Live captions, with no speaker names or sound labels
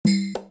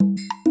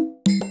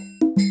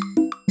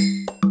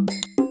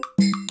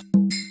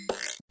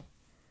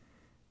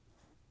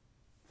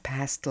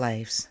Past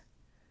lives.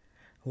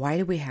 Why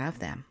do we have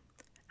them?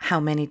 How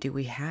many do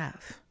we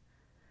have?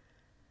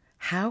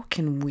 How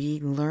can we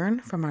learn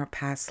from our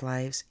past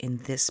lives in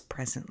this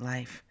present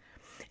life?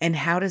 And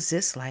how does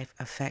this life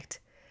affect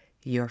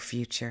your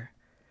future?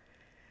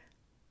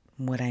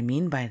 What I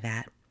mean by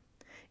that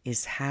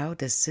is, how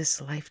does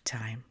this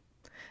lifetime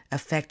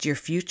affect your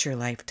future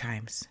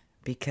lifetimes?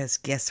 Because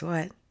guess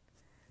what?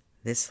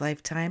 This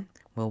lifetime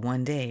will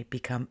one day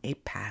become a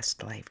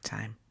past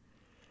lifetime.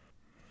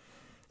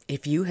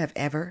 If you have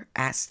ever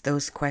asked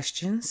those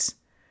questions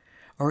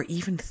or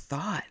even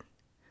thought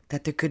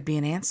that there could be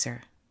an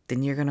answer,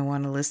 then you're going to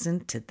want to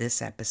listen to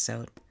this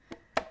episode.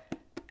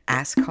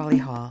 Ask Holly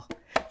Hall.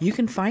 You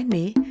can find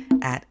me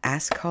at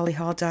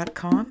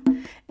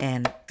askhollyhall.com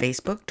and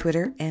Facebook,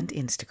 Twitter, and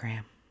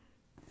Instagram.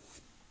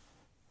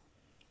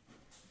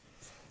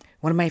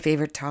 One of my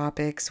favorite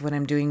topics when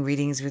I'm doing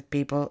readings with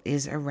people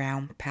is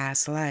around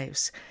past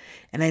lives.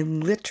 And I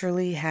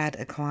literally had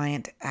a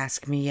client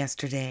ask me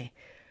yesterday,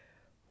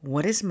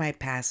 what is my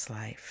past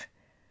life?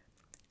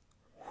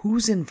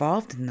 Who's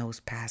involved in those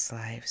past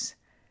lives?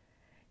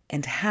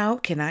 And how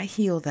can I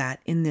heal that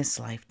in this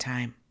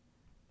lifetime?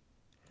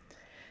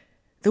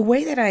 The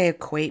way that I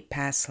equate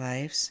past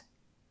lives,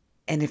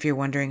 and if you're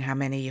wondering how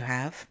many you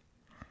have,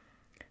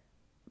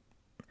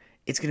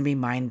 it's going to be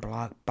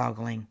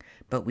mind-boggling,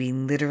 but we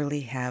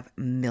literally have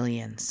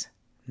millions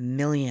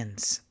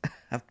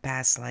of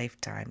past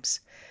lifetimes.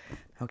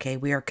 Okay,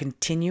 we are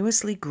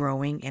continuously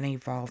growing and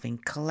evolving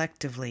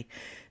collectively,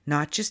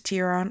 not just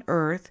here on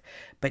Earth,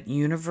 but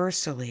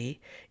universally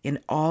in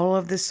all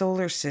of the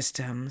solar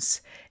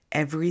systems.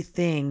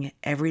 Everything,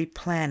 every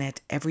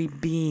planet, every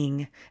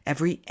being,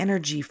 every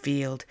energy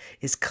field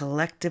is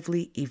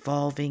collectively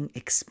evolving,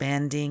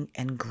 expanding,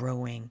 and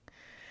growing,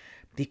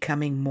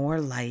 becoming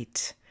more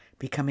light,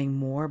 becoming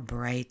more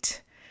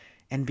bright,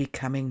 and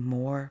becoming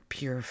more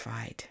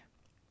purified.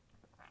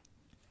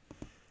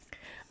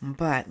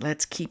 But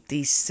let's keep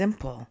these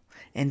simple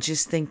and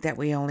just think that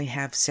we only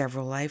have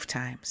several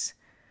lifetimes.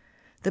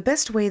 The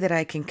best way that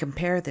I can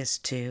compare this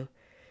to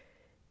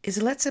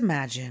is, let's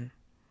imagine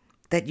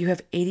that you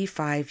have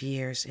 85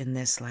 years in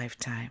this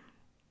lifetime.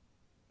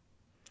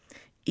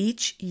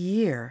 Each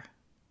year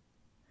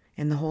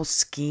in the whole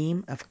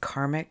scheme of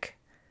karmic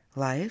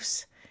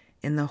lives,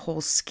 in the whole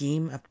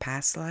scheme of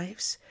past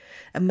lives,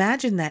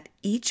 imagine that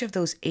each of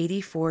those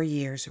 84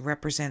 years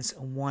represents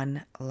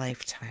one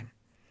lifetime.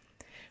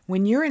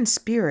 When you're in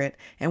spirit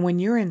and when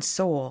you're in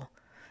soul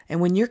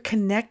and when you're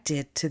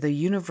connected to the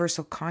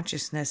universal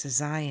consciousness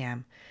as I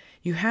am,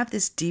 you have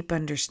this deep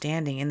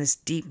understanding and this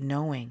deep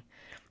knowing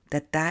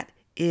that that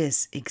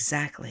is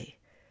exactly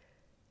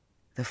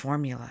the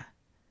formula.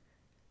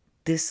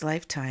 This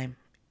lifetime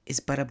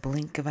is but a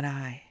blink of an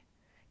eye.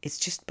 It's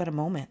just but a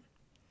moment.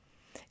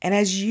 And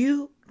as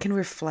you can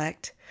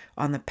reflect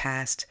on the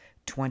past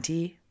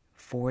 20,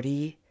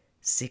 40,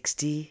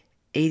 60,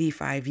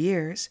 85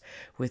 years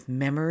with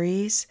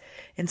memories,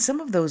 and some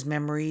of those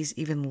memories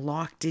even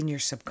locked in your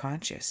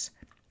subconscious.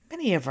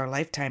 Many of our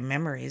lifetime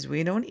memories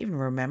we don't even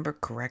remember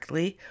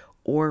correctly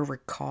or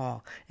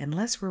recall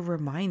unless we're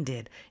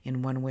reminded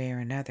in one way or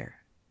another.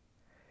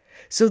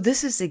 So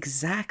this is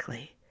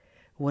exactly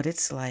what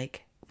it's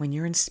like when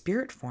you're in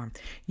spirit form.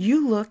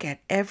 You look at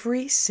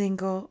every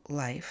single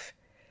life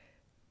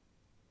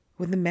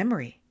with the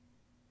memory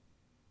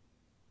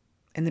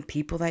and the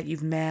people that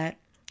you've met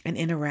and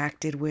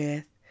interacted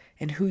with,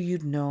 and who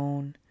you'd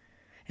known,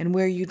 and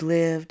where you'd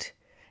lived,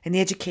 and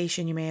the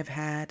education you may have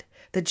had,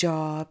 the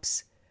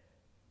jobs.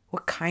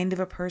 What kind of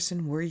a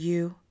person were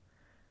you?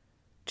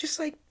 Just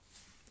like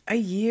a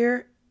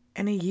year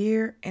and a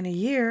year and a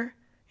year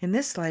in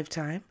this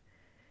lifetime,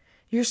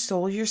 your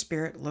soul, your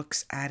spirit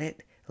looks at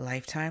it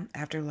lifetime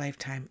after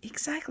lifetime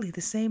exactly the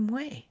same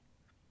way.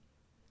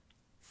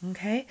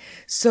 Okay?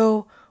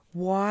 So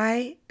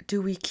why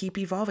do we keep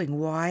evolving?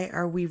 Why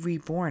are we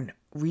reborn,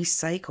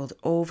 recycled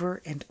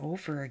over and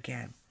over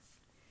again?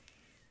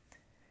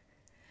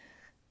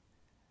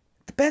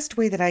 The best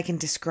way that I can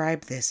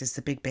describe this is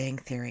the Big Bang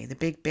Theory. The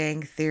Big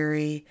Bang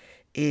Theory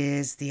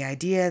is the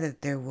idea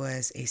that there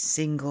was a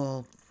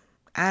single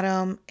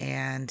atom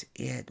and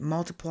it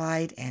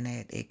multiplied and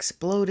it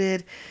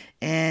exploded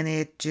and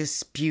it just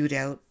spewed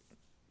out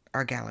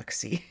our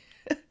galaxy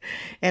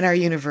and our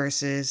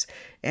universes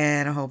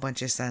and a whole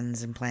bunch of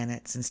suns and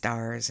planets and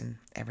stars and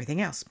everything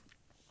else.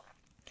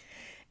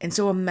 And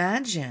so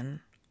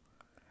imagine,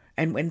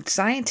 and when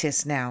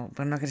scientists now,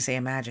 I'm not going to say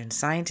imagine,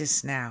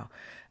 scientists now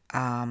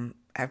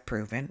have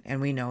proven, and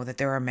we know that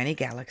there are many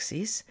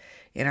galaxies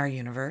in our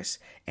universe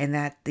and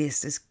that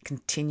this is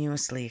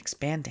continuously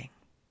expanding.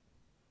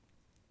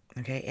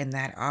 Okay, and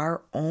that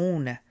our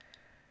own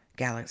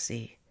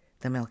galaxy,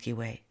 the Milky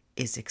Way,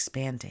 is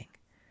expanding.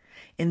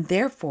 And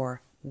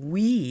therefore,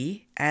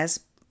 we, as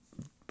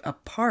a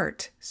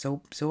part,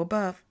 so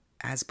above,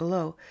 as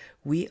below,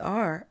 we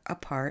are a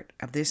part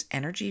of this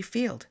energy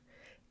field.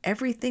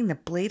 Everything, the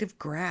blade of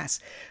grass,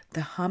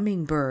 the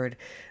hummingbird,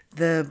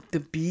 the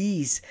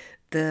bees,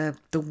 the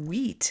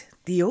wheat,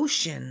 the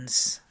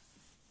oceans,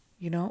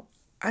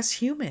 us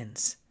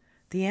humans,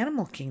 the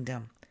animal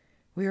kingdom.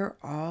 We are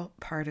all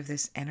part of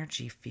this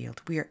energy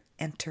field. We are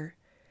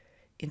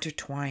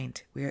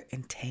intertwined. We are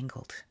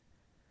entangled.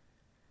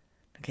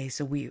 Okay,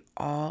 so we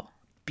all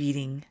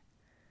beating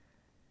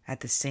at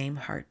the same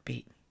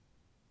heartbeat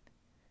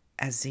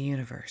as the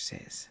universe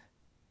is.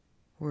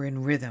 We're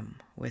in rhythm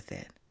with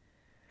it.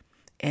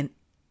 And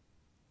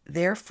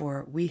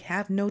therefore, we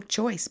have no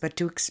choice but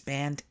to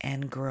expand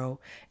and grow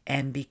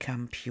and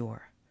become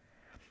pure.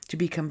 To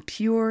become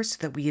pure so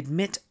that we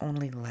emit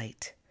only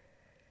light.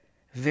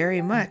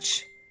 Very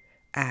much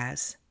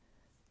as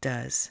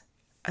does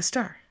a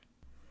star.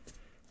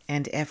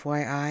 And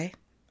FYI,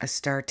 a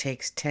star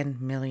takes 10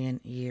 million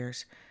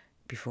years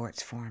before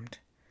it's formed.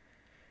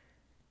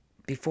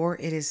 Before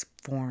it is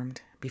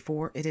formed,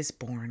 before it is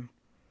born,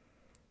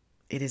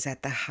 it is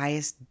at the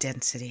highest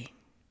density.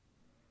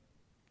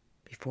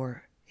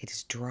 Before it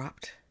is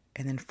dropped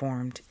and then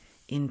formed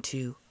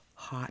into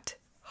hot,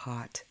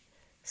 hot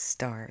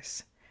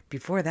stars.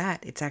 Before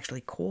that, it's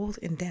actually cold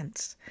and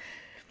dense.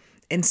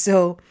 And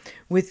so,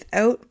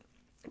 without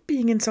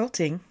being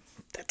insulting,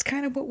 that's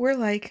kind of what we're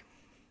like.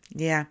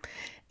 Yeah.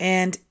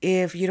 And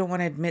if you don't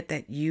want to admit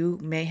that you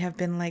may have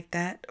been like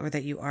that or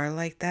that you are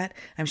like that,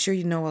 I'm sure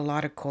you know a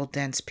lot of cold,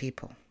 dense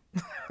people,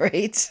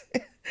 right?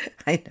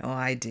 I know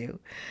I do.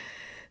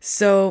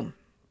 So,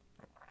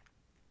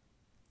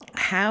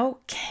 how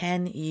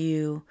can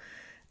you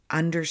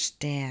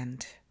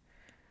understand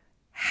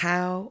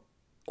how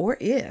or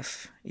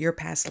if your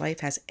past life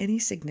has any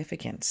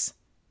significance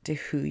to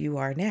who you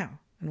are now?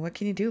 And what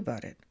can you do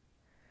about it?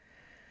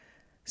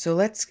 So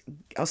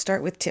I'll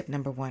start with tip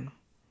number 1.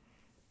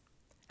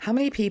 How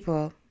many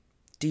people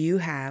do you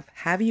have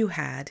you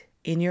had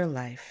in your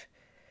life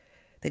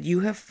that you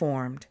have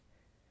formed,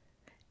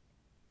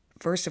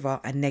 first of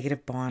all, a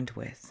negative bond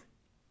with,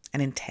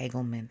 an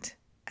entanglement,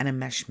 an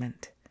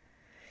enmeshment?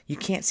 You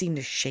can't seem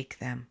to shake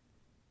them.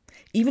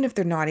 Even if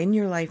they're not in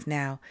your life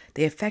now,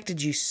 they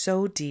affected you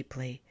so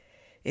deeply,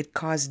 it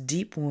caused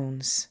deep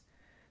wounds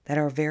that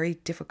are very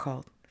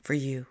difficult for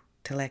you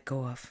to let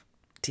go of,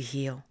 to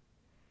heal.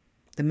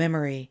 The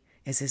memory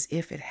is as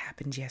if it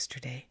happened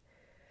yesterday.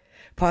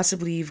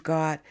 Possibly you've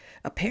got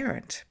a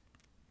parent.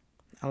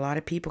 A lot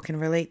of people can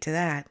relate to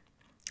that.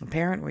 A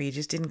parent where you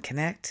just didn't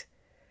connect.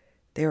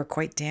 They were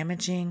quite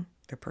damaging.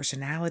 Their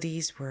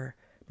personalities were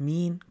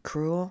mean,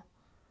 cruel,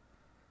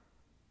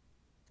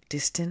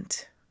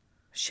 distant,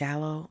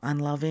 shallow,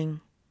 unloving,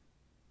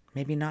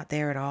 maybe not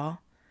there at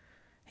all.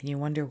 And you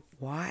wonder,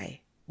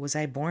 why was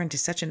I born to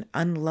such an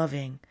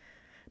unloving,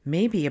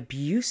 maybe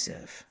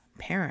abusive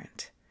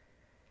parent?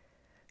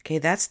 Okay,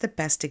 that's the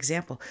best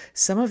example.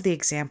 Some of the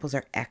examples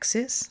are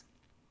exes,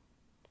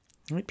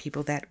 right?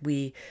 People that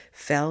we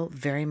fell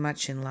very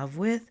much in love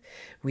with.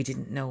 We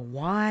didn't know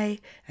why.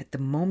 At the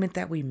moment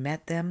that we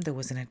met them, there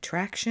was an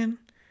attraction,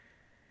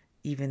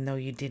 even though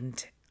you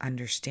didn't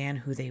understand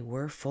who they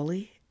were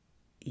fully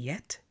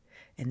yet.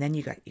 And then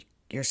you got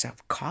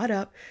yourself caught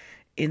up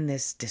in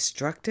this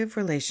destructive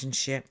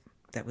relationship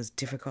that was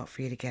difficult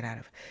for you to get out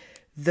of.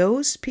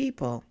 Those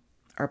people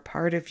are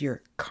part of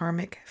your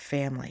karmic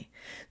family.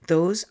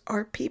 Those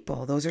are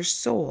people, those are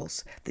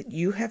souls that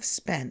you have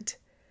spent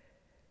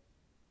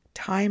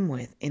time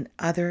with in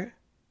other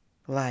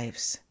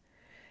lives.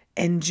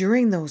 And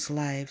during those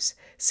lives,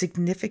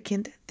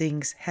 significant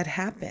things had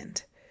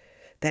happened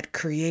that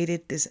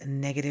created this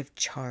negative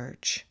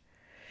charge.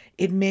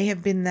 It may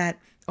have been that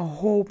a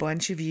whole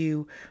bunch of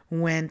you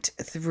went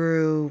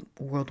through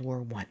World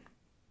War I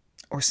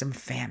or some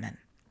famine,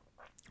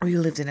 or you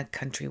lived in a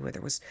country where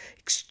there was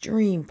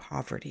extreme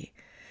poverty,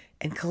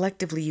 and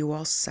collectively you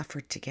all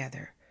suffered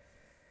together.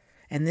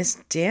 And this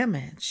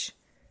damage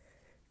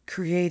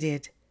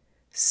created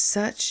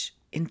such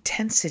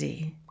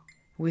intensity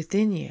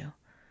within you,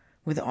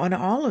 on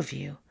all of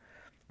you,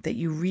 that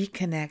you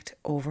reconnect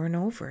over and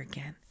over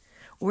again.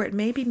 Or it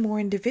may be more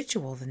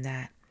individual than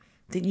that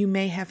you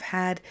may have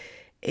had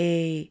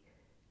a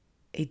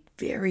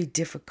very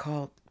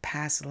difficult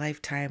past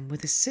lifetime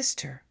with a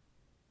sister.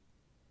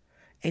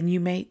 And you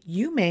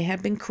may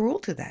have been cruel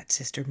to that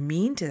sister,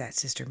 mean to that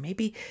sister.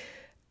 Maybe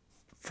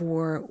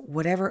for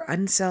whatever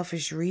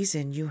unselfish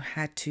reason you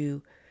had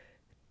to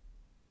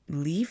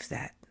leave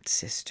that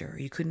sister.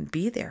 You couldn't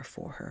be there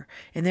for her.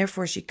 And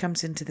therefore she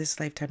comes into this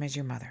lifetime as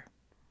your mother,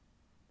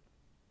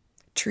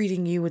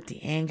 treating you with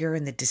the anger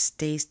and the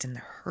distaste and the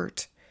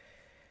hurt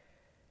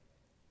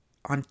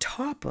on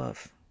top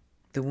of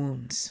the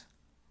wounds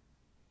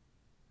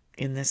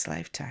in this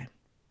lifetime.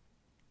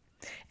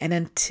 And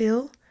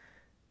until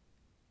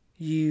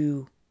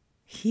you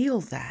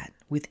heal that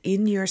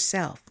within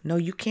yourself, no,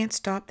 you can't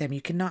stop them. You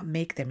cannot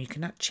make them. You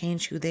cannot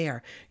change who they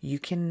are. You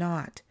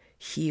cannot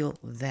heal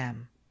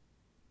them.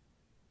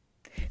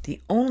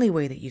 The only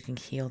way that you can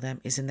heal them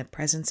is in the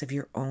presence of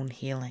your own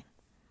healing.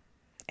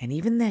 And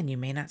even then, you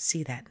may not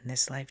see that in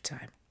this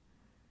lifetime.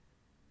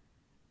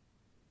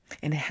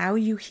 And how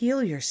you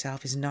heal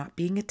yourself is not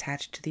being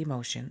attached to the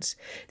emotions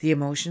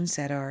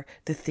that are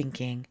the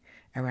thinking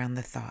around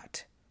the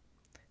thought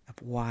of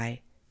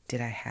why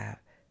did I have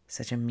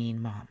such a mean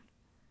mom,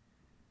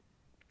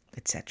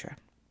 etc.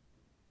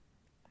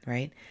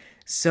 right?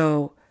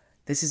 So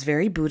this is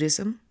very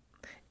Buddhism.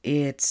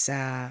 It's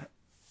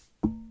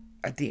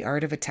the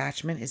art of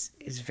attachment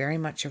is very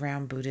much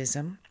around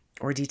Buddhism,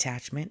 or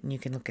detachment, and you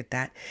can look at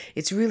that.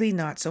 It's really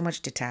not so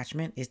much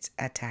detachment, it's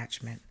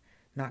attachment,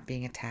 not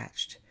being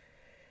attached.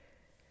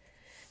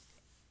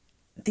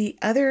 The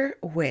other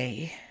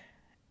way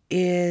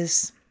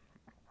is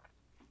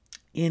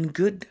in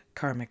good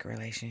karmic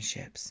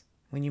relationships.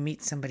 When you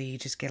meet somebody you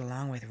just get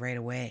along with right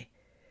away.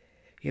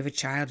 You have a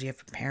child, you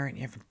have a parent,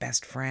 you have a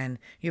best friend,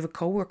 you have a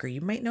coworker.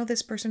 You might know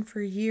this person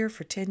for a year,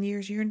 for 10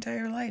 years, your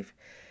entire life.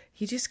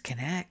 You just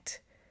connect.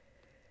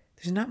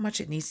 There's not much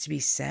that needs to be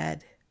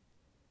said.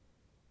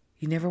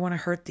 You never want to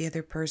hurt the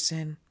other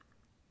person.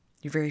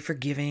 You're very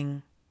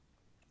forgiving,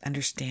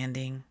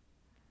 understanding.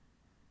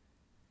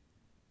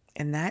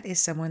 And that is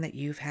someone that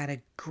you've had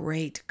a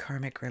great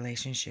karmic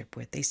relationship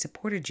with. They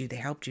supported you, they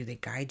helped you, they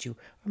guided you,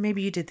 or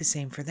maybe you did the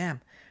same for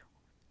them,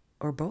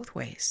 or both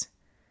ways.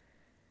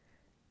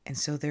 And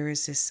so there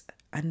is this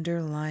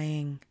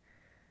underlying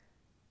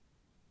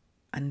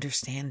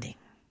understanding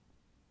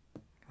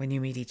when you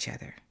meet each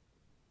other.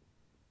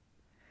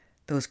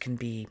 Those can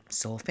be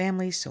soul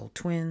families, soul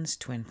twins,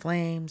 twin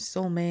flames,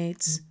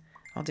 soulmates,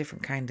 all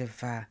different kind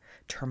of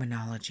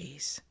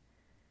terminologies,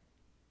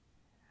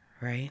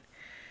 right?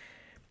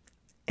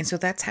 And so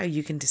that's how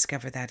you can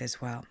discover that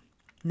as well.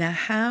 Now,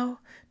 how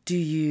do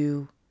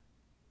you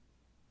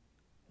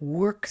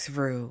work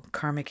through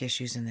karmic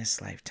issues in this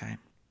lifetime?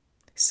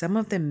 Some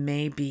of them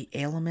may be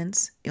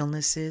ailments,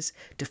 illnesses,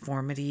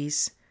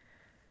 deformities.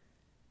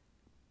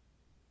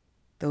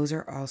 Those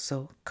are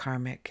also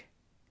karmic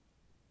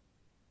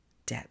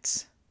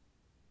debts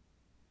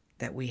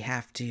that we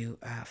have to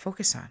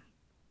focus on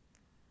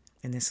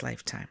in this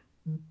lifetime,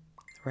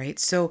 right?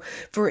 So,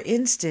 for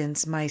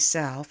instance,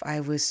 myself, I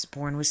was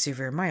born with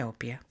severe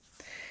myopia.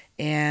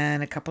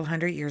 And a couple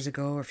hundred years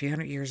ago, or a few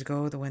hundred years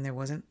ago, when there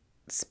wasn't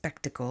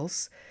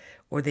spectacles,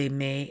 or they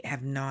may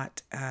have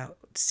not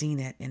seen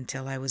it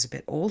until I was a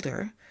bit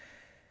older,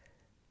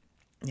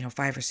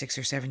 5 or 6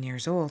 or 7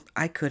 years old,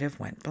 I could have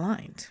went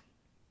blind.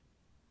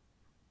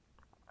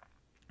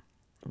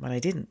 But I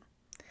didn't.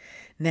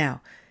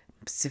 Now,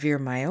 severe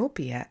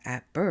myopia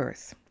at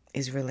birth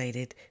is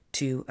related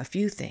to a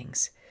few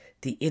things.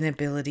 The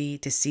inability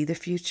to see the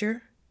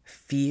future,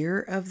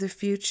 fear of the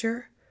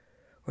future,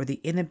 or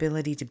the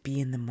inability to be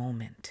in the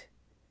moment.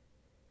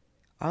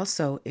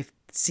 Also, if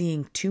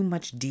seeing too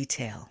much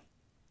detail,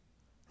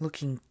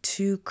 looking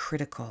too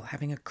critical,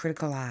 having a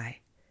critical eye.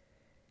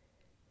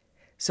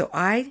 So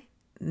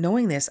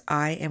knowing this,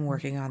 I am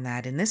working on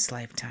that in this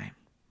lifetime.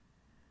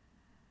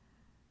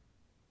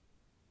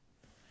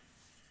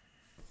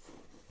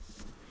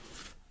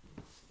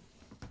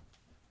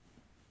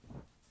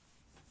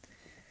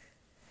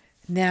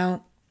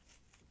 Now,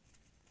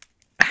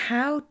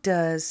 how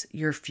does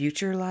your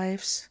future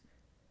lives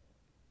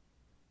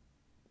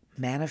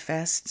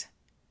manifest?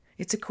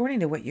 It's according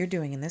to what you're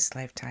doing in this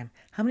lifetime.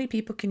 How many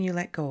people can you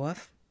let go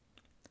of?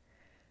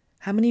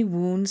 How many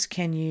wounds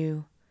can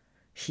you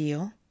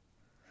heal?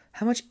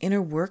 How much inner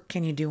work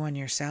can you do on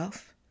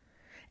yourself?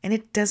 And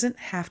it doesn't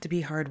have to be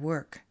hard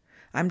work.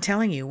 I'm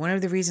telling you, one of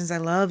the reasons I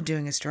love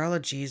doing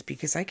astrology is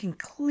because I can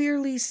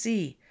clearly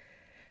see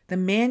the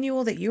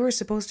manual that you are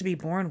supposed to be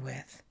born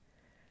with.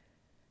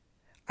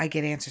 I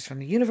get answers from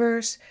the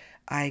universe.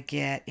 I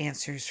get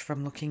answers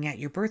from looking at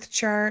your birth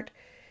chart.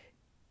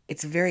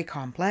 It's very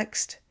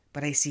complex,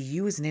 but I see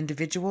you as an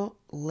individual,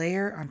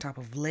 layer on top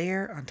of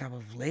layer on top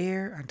of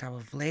layer on top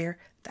of layer,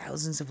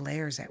 thousands of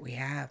layers that we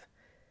have,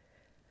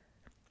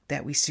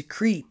 that we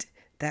secrete,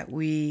 that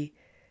we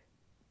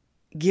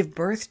give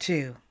birth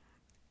to,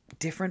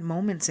 different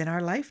moments in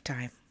our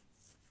lifetime.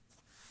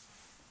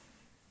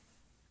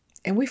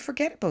 And we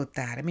forget about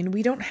that. I mean,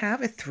 we don't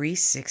have a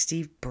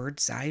 360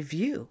 bird's eye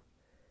view.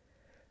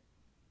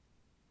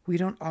 We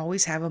don't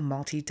always have a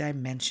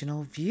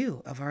multi-dimensional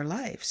view of our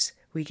lives.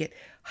 We get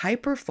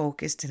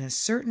hyper-focused in a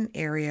certain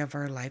area of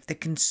our life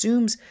that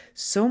consumes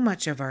so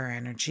much of our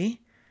energy.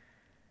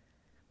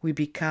 We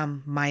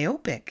become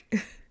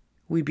myopic.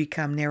 We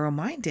become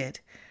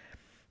narrow-minded.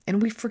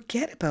 And we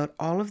forget about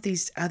all of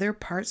these other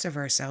parts of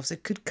ourselves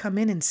that could come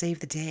in and save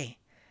the day.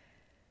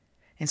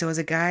 And so as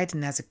a guide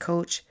and as a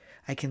coach,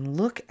 I can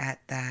look at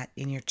that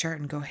in your chart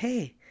and go,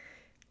 hey,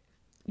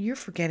 you're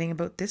forgetting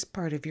about this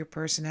part of your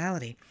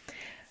personality.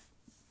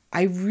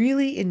 I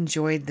really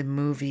enjoyed the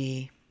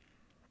movie,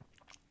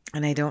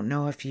 and I don't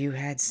know if you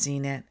had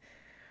seen it,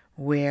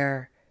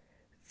 where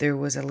there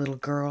was a little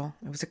girl.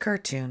 It was a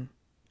cartoon,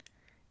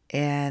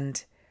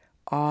 and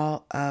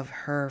all of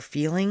her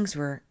feelings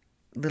were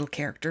little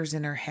characters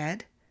in her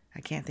head. I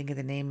can't think of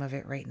the name of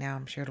it right now.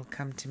 I'm sure it'll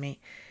come to me.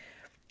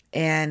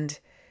 And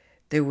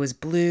there was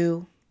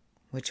Blue,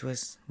 which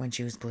was when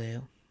she was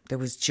blue. There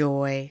was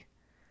Joy.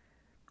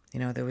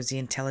 There was the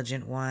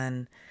intelligent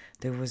one.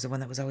 There was the one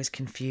that was always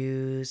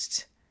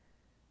confused.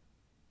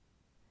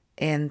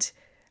 And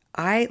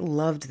I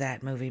loved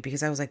that movie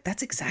because I was like,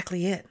 that's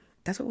exactly it.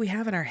 That's what we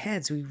have in our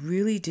heads. We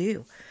really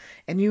do.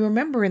 And you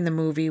remember in the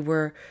movie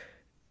where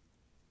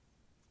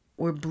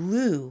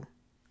Blue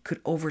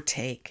could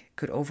overtake,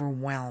 could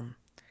overwhelm,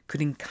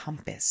 could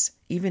encompass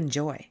even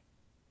joy,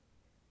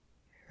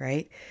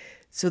 right?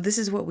 So this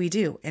is what we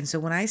do. And so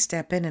when I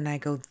step in and I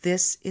go,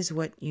 this is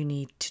what you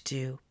need to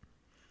do.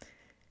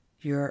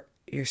 You're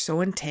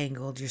so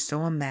entangled, you're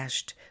so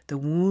enmeshed, the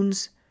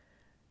wounds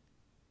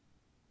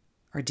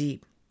are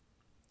deep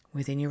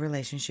within your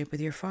relationship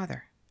with your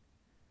Father.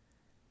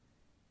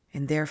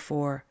 And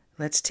therefore,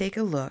 let's take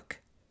a look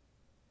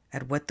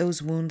at what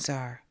those wounds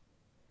are,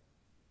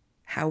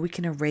 how we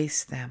can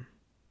erase them,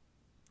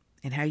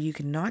 and how you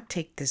can not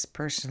take this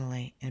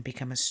personally and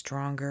become a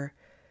stronger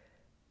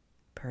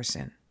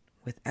person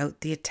without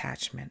the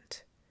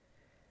attachment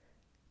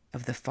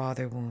of the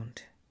father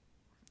wound.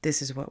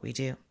 This is what we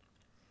do.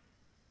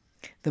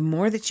 The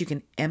more that you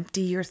can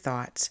empty your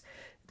thoughts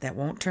that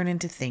won't turn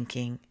into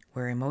thinking,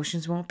 where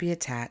emotions won't be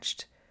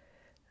attached,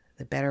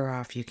 the better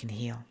off you can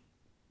heal.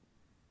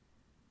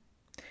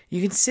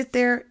 You can sit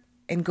there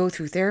and go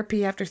through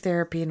therapy after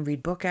therapy and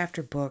read book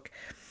after book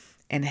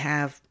and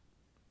have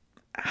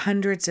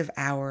hundreds of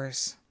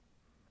hours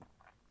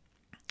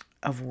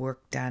of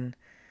work done,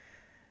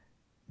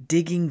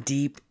 digging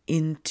deep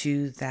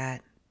into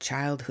that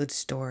childhood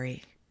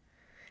story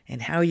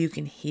and how you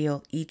can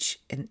heal each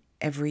and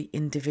every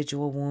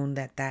individual wound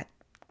that that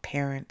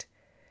parent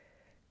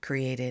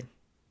created,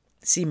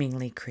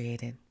 seemingly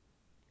created.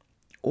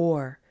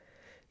 Or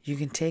you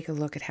can take a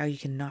look at how you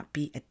can not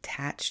be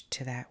attached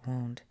to that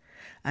wound.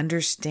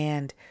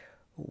 Understand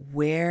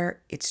where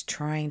it's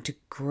trying to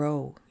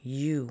grow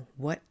you.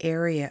 What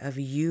area of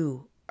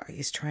you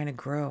is trying to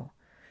grow,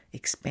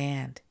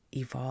 expand,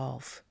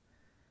 evolve.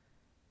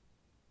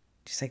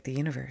 Just like the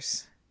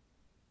universe.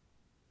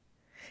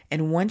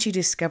 And once you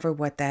discover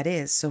what that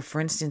is, so for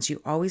instance,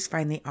 you always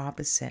find the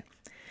opposite.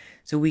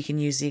 So we can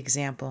use the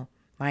example,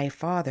 my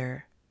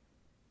father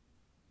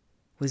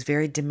was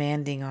very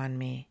demanding on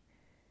me,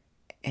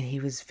 and he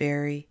was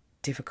very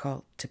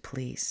difficult to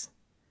please.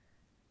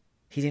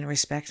 He didn't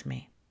respect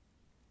me.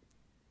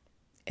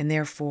 And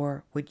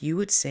therefore, what you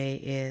would say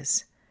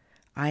is,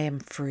 I am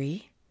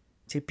free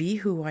to be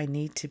who I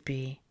need to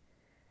be.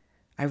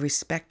 I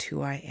respect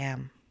who I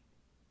am.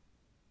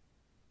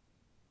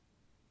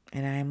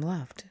 And I am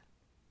loved.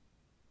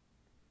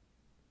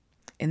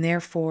 And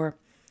therefore,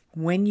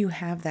 when you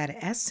have that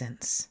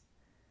essence,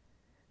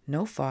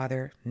 no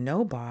father,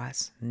 no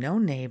boss, no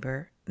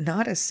neighbor,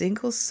 not a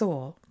single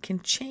soul can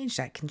change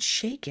that, can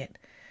shake it.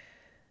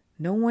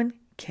 No one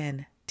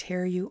can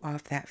tear you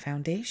off that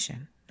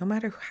foundation, no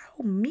matter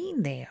how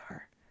mean they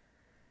are.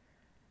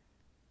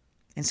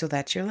 And so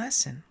that's your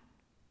lesson.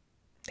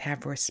 To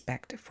have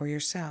respect for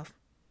yourself,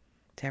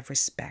 to have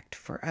respect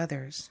for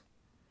others.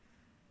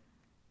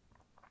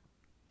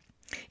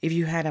 If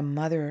you had a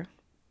mother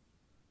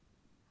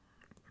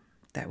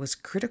that was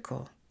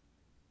critical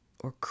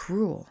or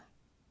cruel,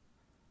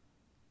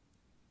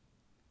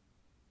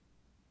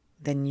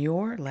 then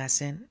your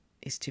lesson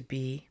is to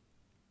be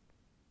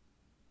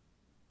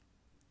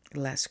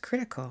less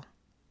critical.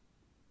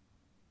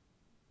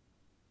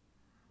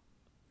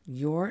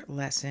 Your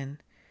lesson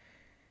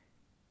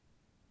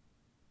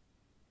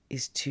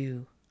is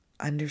to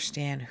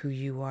understand who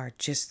you are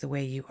just the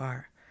way you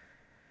are.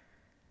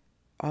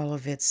 All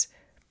of its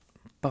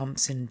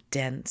bumps and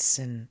dents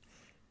and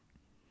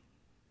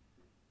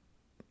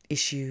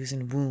issues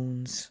and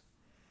wounds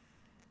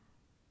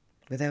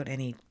without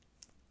any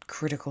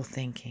critical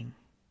thinking.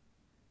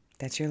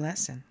 That's your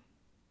lesson.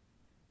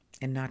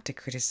 And not to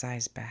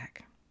criticize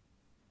back.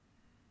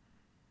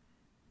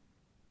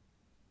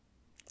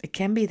 It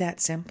can be that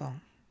simple.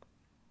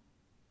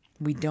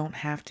 We don't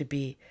have to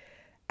be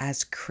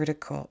as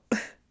critical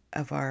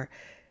of our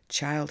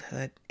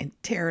childhood and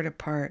tear it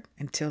apart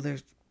until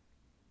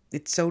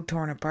it's so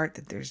torn apart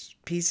that there's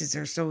pieces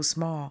are so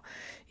small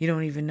you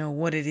don't even know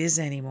what it is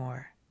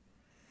anymore.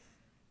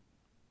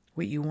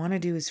 What you want to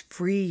do is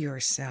free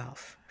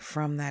yourself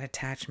from that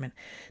attachment.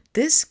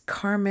 This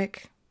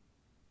karmic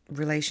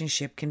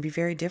relationship can be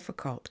very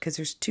difficult because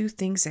there's two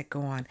things that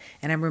go on.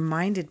 And I'm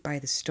reminded by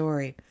the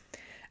story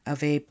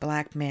of a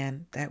black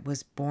man that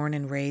was born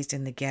and raised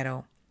in the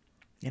ghetto.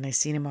 And I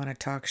seen him on a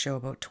talk show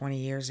about 20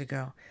 years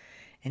ago.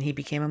 And he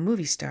became a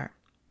movie star,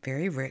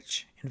 very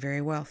rich and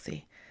very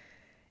wealthy.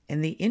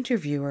 And the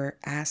interviewer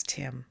asked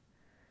him,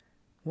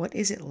 what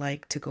is it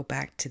like to go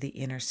back to the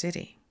inner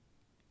city,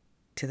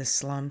 to the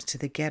slums, to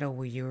the ghetto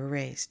where you were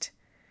raised?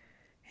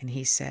 And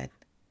he said,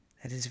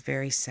 that is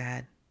very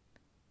sad.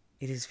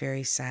 It is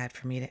very sad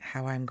for me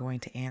how I'm going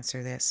to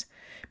answer this.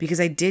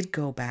 Because I did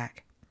go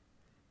back.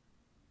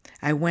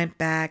 I went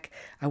back.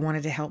 I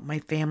wanted to help my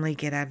family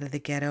get out of the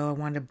ghetto. I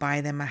wanted to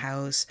buy them a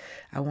house.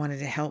 I wanted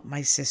to help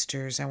my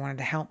sisters. I wanted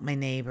to help my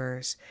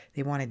neighbors.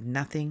 They wanted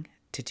nothing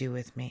to do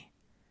with me.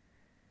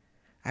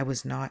 I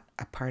was not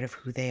a part of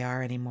who they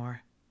are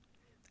anymore.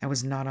 I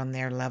was not on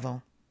their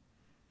level.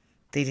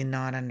 They did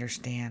not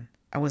understand.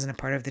 I wasn't a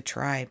part of the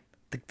tribe,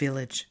 the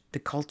village, the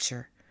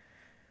culture.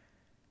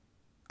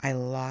 I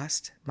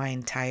lost my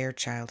entire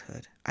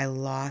childhood. I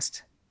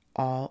lost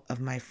all of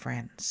my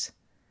friends.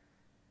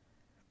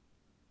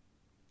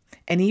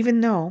 And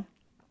even though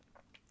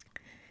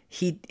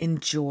He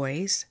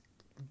enjoys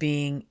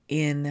being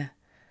in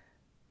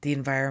the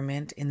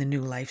environment, in the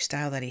new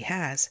lifestyle that he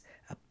has.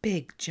 A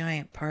big,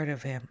 giant part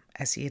of him,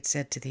 as he had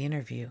said to the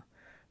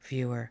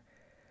viewer,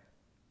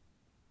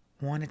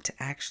 wanted to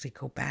actually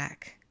go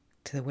back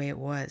to the way it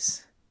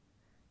was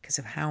because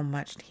of how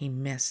much he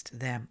missed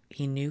them.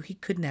 He knew he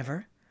could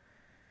never,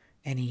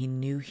 and he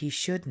knew he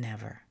should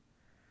never.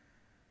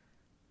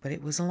 But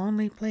it was a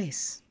lonely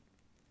place.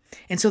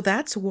 And so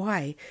that's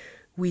why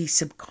we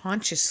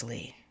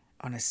subconsciously,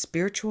 on a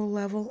spiritual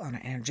level, on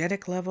an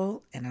energetic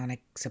level, and on a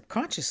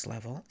subconscious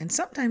level, and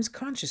sometimes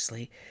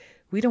consciously,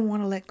 we don't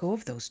want to let go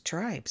of those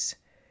tribes,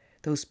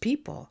 those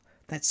people,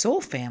 that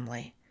soul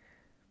family,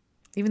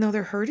 even though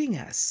they're hurting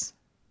us,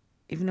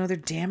 even though they're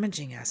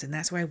damaging us. And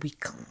that's why we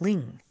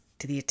cling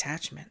to the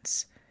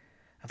attachments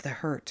of the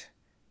hurt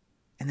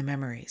and the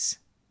memories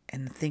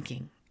and the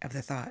thinking of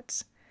the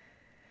thoughts.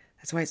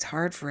 That's why it's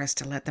hard for us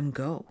to let them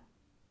go.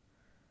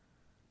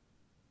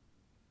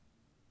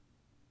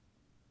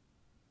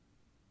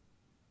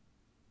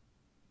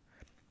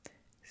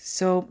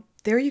 So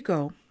there you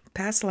go.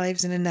 Past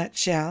lives in a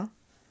nutshell.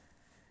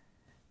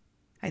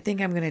 I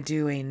think I'm going to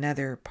do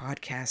another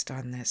podcast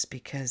on this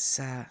because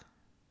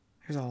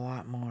there's a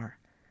lot more.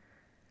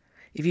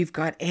 If you've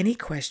got any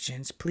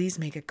questions, please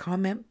make a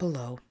comment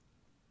below.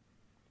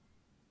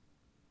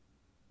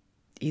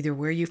 Either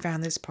where you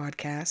found this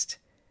podcast,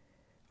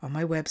 on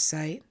my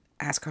website,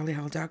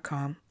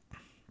 askhollyhall.com,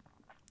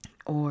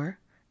 or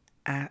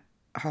at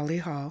Holly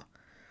Hall,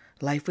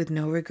 Life with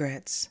No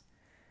Regrets,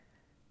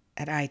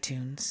 at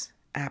iTunes,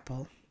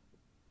 Apple,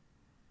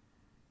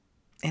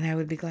 and I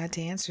would be glad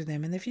to answer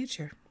them in the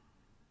future.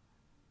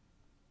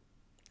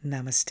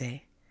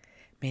 Namaste.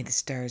 May the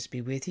stars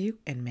be with you,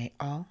 and may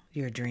all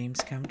your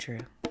dreams come true.